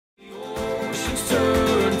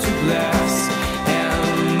turn to glass,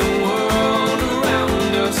 and the world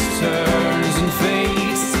around us turns and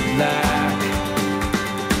fades to black.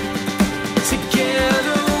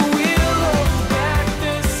 Together we'll look back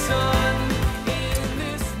the sun in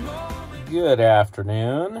this moment. Good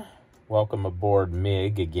afternoon. Welcome aboard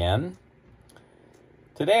MiG again.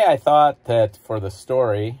 Today I thought that for the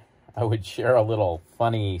story, I would share a little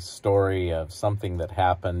funny story of something that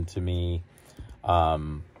happened to me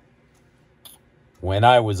when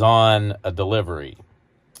I was on a delivery.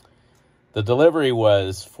 The delivery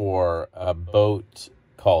was for a boat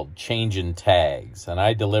called Changin' Tags, and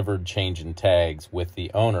I delivered Changin' Tags with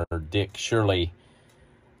the owner, Dick Shirley,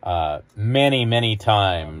 many, many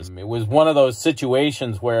times. It was one of those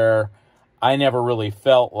situations where I never really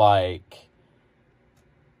felt like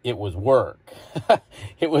it was work.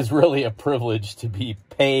 It was really a privilege to be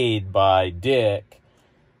paid by Dick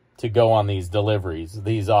to go on these deliveries,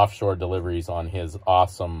 these offshore deliveries on his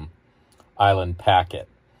awesome island packet.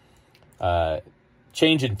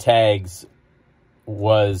 Changin' Tags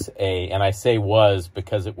was and I say was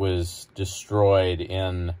because it was destroyed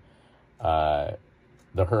in the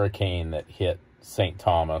hurricane that hit St.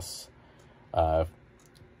 Thomas a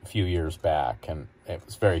few years back, and it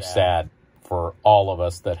was very sad for all of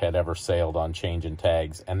us that had ever sailed on Changin'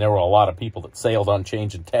 Tags. And there were a lot of people that sailed on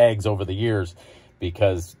Changin' Tags over the years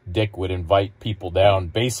because Dick would invite people down,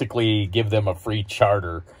 basically give them a free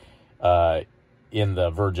charter in the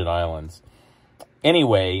Virgin Islands.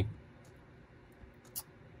 Anyway,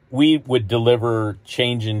 we would deliver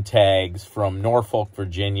Changin' Tags from Norfolk,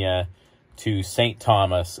 Virginia to St.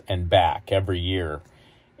 Thomas and back every year.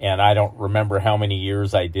 And I don't remember how many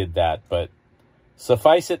years I did that, but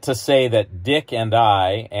suffice it to say that Dick and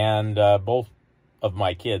I, and both of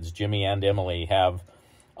my kids, Jimmy and Emily, have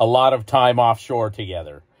a lot of time offshore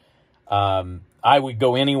together. I would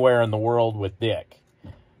go anywhere in the world with Dick.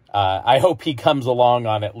 I hope he comes along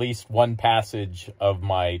on at least one passage of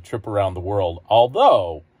my trip around the world,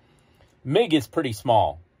 although MiG is pretty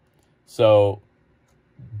small. So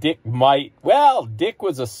Dick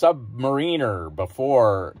was a submariner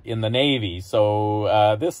before in the Navy,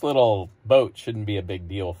 so this little boat shouldn't be a big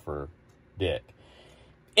deal for Dick.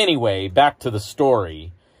 Anyway, back to the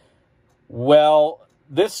story. Well,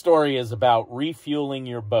 this story is about refueling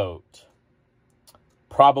your boat,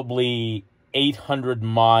 probably 800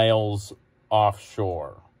 miles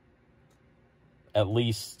offshore, at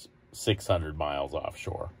least 600 miles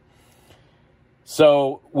offshore.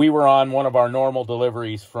 So we were on one of our normal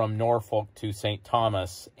deliveries from Norfolk to St.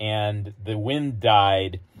 Thomas, and the wind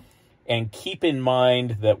died. And keep in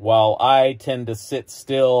mind that while I tend to sit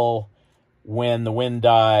still when the wind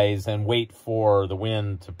dies and wait for the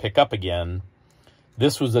wind to pick up again,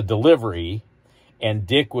 this was a delivery, and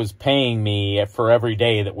Dick was paying me for every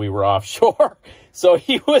day that we were offshore. So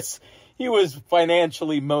he was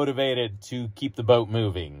financially motivated to keep the boat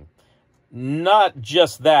moving. Not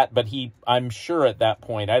just that, but I'm sure at that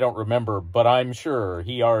point, I don't remember, but I'm sure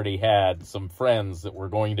he already had some friends that were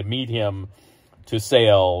going to meet him to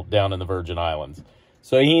sail down in the Virgin Islands.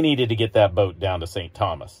 So he needed to get that boat down to St.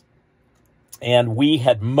 Thomas. And we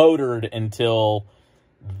had motored until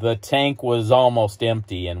the tank was almost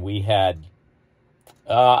empty, and we had,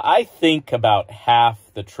 I think, about half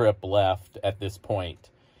the trip left at this point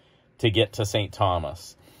to get to St.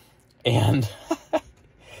 Thomas. And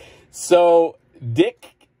so,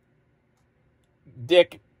 Dick,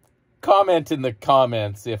 comment in the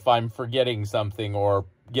comments if I'm forgetting something or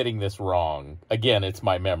getting this wrong. Again, it's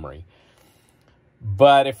my memory.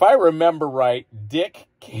 But if I remember right, Dick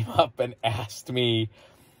came up and asked me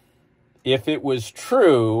if it was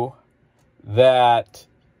true that,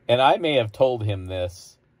 and I may have told him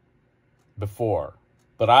this before,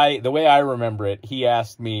 but the way I remember it, he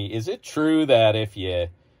asked me, is it true that if you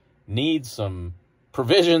need some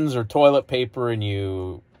provisions or toilet paper and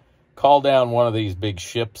you call down one of these big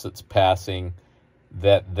ships that's passing,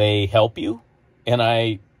 that they help you? And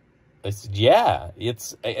I said, yeah,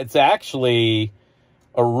 it's actually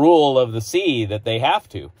a rule of the sea that they have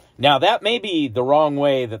to. Now, that may be the wrong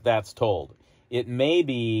way that that's told. It may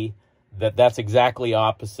be that that's exactly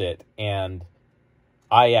opposite, and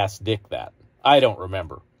I asked Dick that. I don't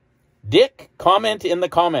remember. Dick, comment in the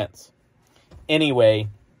comments. Anyway,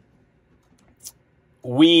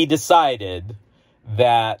 we decided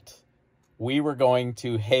that we were going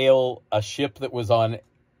to hail a ship that was on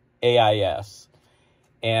AIS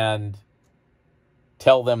and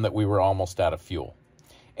tell them that we were almost out of fuel.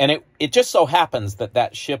 And it just so happens that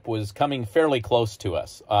that ship was coming fairly close to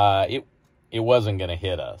us. It wasn't going to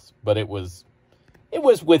hit us, but it was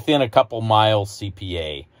within a couple miles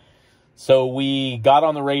CPA. So we got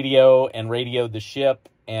on the radio and radioed the ship,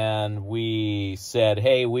 and we said,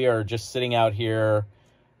 hey, we are just sitting out here,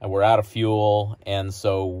 and we're out of fuel, and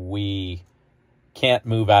so we can't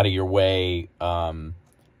move out of your way.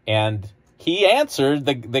 And he answered,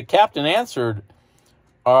 the captain answered,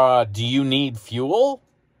 do you need fuel?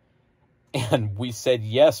 And we said,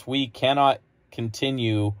 yes, we cannot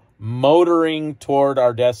continue motoring toward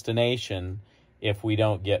our destination if we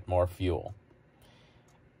don't get more fuel.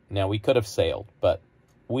 Now, we could have sailed, but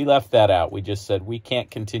we left that out. We just said we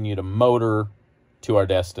can't continue to motor to our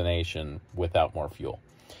destination without more fuel.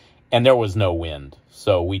 And there was no wind,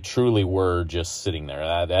 so we truly were just sitting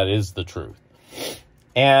there. That is the truth.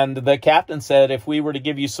 And the captain said, if we were to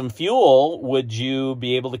give you some fuel, would you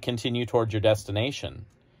be able to continue towards your destination?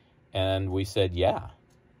 And we said, yeah.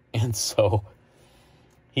 And so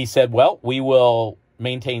he said, well, we will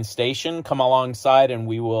maintain station, come alongside, and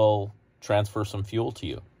we will transfer some fuel to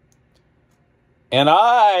you. And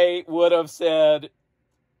I would have said,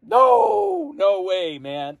 no way,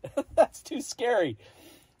 man. That's too scary.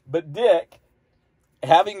 But Dick,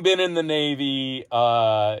 having been in the Navy,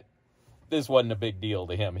 this wasn't a big deal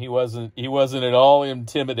to him. He wasn't at all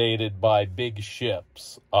intimidated by big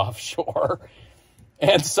ships offshore.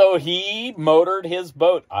 And so he motored his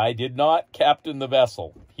boat. I did not captain the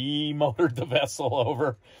vessel. He motored the vessel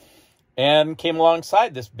over and came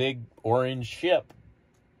alongside this big orange ship.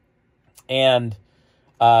 And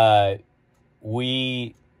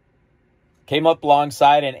we came up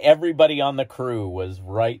alongside, and everybody on the crew was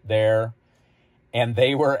right there. And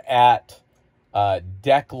they were at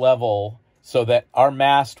deck level, so that our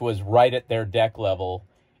mast was right at their deck level.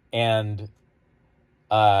 And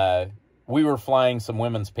we were flying some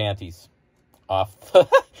women's panties off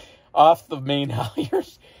the main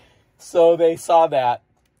halyards. So they saw that.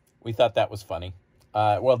 We thought that was funny.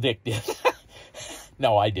 Well, Dick did.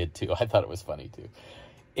 No, I did too. I thought it was funny too.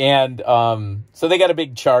 And so they got a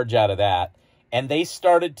big charge out of that. And they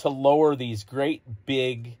started to lower these great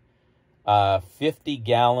big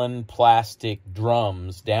 50-gallon plastic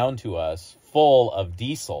drums down to us full of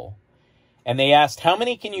diesel. And they asked, how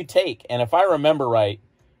many can you take? And if I remember right,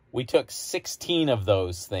 we took 16 of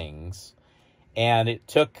those things, and it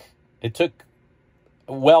took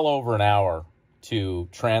well over an hour to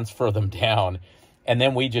transfer them down. And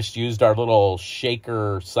then we just used our little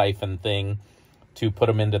shaker siphon thing to put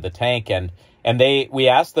them into the tank. And we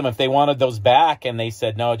asked them if they wanted those back, and they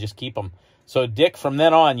said, no, just keep them. So Dick, from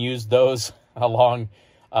then on, used those on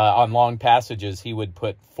long passages. He would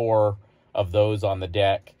put 4 of those on the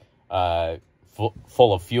deck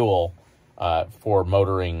full of fuel for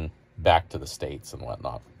motoring back to the States and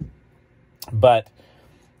whatnot. But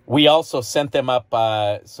we also sent them up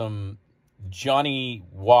some Johnny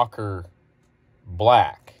Walker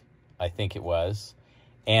Black, I think it was,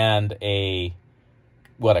 and a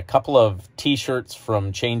couple of T-shirts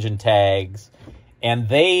from Changing Tags, and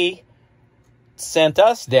they sent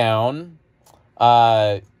us down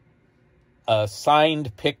a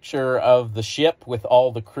signed picture of the ship with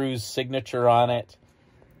all the crew's signature on it.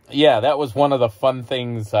 Yeah, that was one of the fun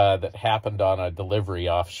things that happened on a delivery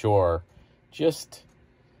offshore. Just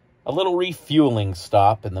a little refueling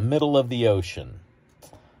stop in the middle of the ocean.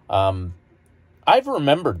 I've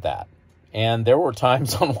remembered that. And there were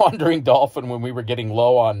times on Wandering Dolphin when we were getting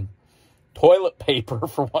low on toilet paper,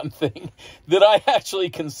 for one thing, that I actually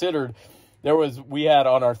considered. We had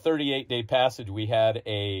on our 38-day passage, we had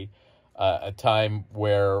a time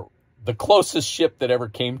where the closest ship that ever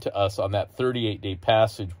came to us on that 38-day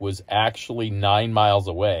passage was actually 9 miles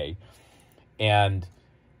away. And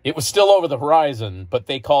it was still over the horizon, but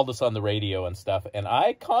they called us on the radio and stuff. And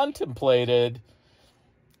I contemplated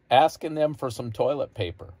asking them for some toilet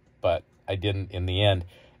paper, but I didn't in the end.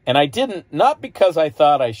 And I didn't, not because I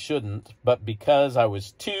thought I shouldn't, but because I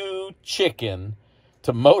was too chicken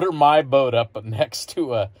to motor my boat up next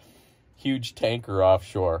to a huge tanker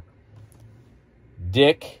offshore.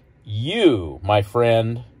 Dick, you, my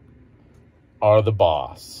friend, are the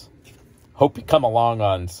boss. Hope you come along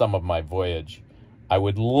on some of my voyage. I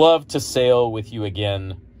would love to sail with you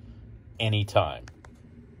again anytime.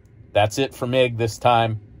 That's it for Mig this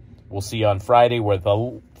time. We'll see you on Friday with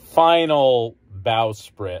the final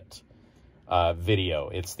bowsprit video.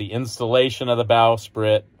 It's the installation of the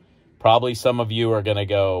bowsprit. Probably some of you are going to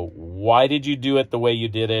go, why did you do it the way you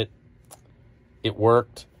did it? It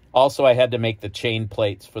worked. Also, I had to make the chain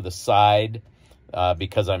plates for the side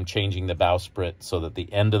because I'm changing the bowsprit so that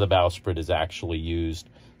the end of the bowsprit is actually used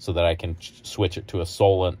so that I can switch it to a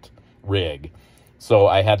Solent rig. So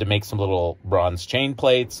I had to make some little bronze chain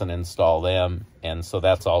plates and install them. And so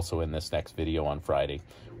that's also in this next video on Friday.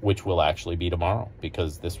 which will actually be tomorrow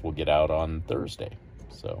because this will get out on Thursday.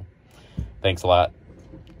 So thanks a lot.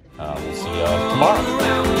 We'll see you tomorrow.